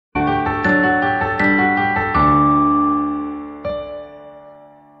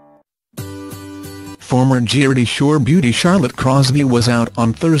Former Geordie Shore beauty Charlotte Crosby was out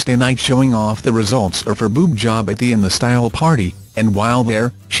on Thursday night showing off the results of her boob job at the In the Style party, and while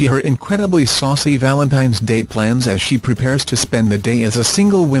there, she her incredibly saucy Valentine's Day plans as she prepares to spend the day as a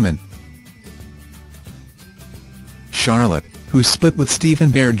single woman. Charlotte, who split with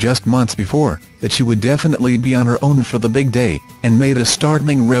Stephen Bieber just months before, that she would definitely be on her own for the big day, and made a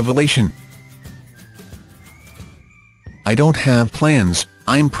startling revelation. "I don't have plans,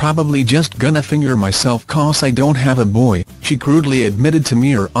 I'm probably just gonna finger myself 'cause I don't have a boy," she crudely admitted to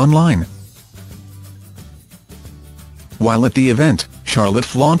Mirror Online. While at the event, Charlotte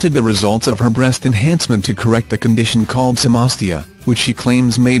flaunted the results of her breast enhancement to correct the condition called smoothie, which she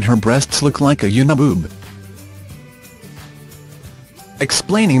claims made her breasts look like a uniboob.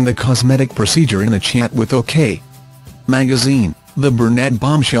 Explaining the cosmetic procedure in a chat with OK! Magazine, the brunette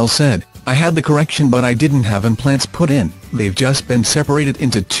bombshell said, "I had the correction but I didn't have implants put in, they've just been separated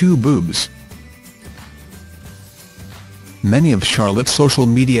into two boobs." Many of Charlotte's social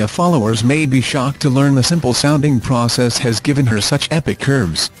media followers may be shocked to learn the simple-sounding process has given her such epic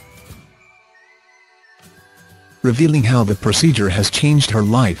curves. Revealing how the procedure has changed her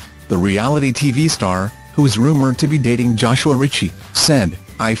life, the reality TV star, who is rumored to be dating Joshua Ritchie, said,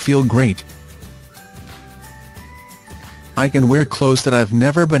 "I feel great. I can wear clothes that I've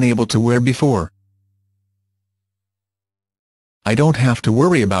never been able to wear before. I don't have to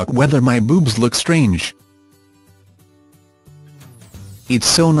worry about whether my boobs look strange. It's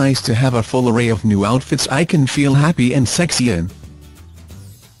so nice to have a full array of new outfits I can feel happy and sexy in.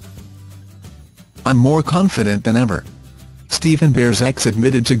 I'm more confident than ever." Stephen Bieber's ex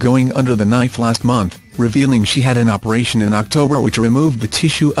admitted to going under the knife last month, revealing she had an operation in October which removed the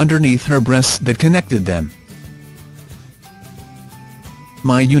tissue underneath her breasts that connected them.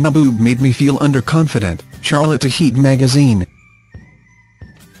 "My uniboob made me feel underconfident," Charlotte to Heat magazine.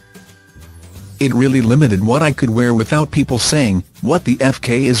 "It really limited what I could wear without people saying, 'What the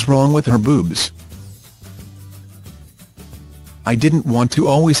FK is wrong with her boobs?' I didn't want to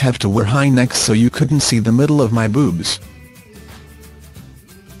always have to wear high necks so you couldn't see the middle of my boobs.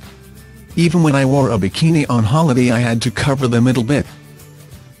 Even when I wore a bikini on holiday I had to cover the middle bit."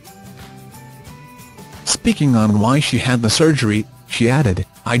 Speaking on why she had the surgery, she added,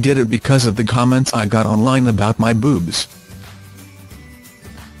 "I did it because of the comments I got online about my boobs.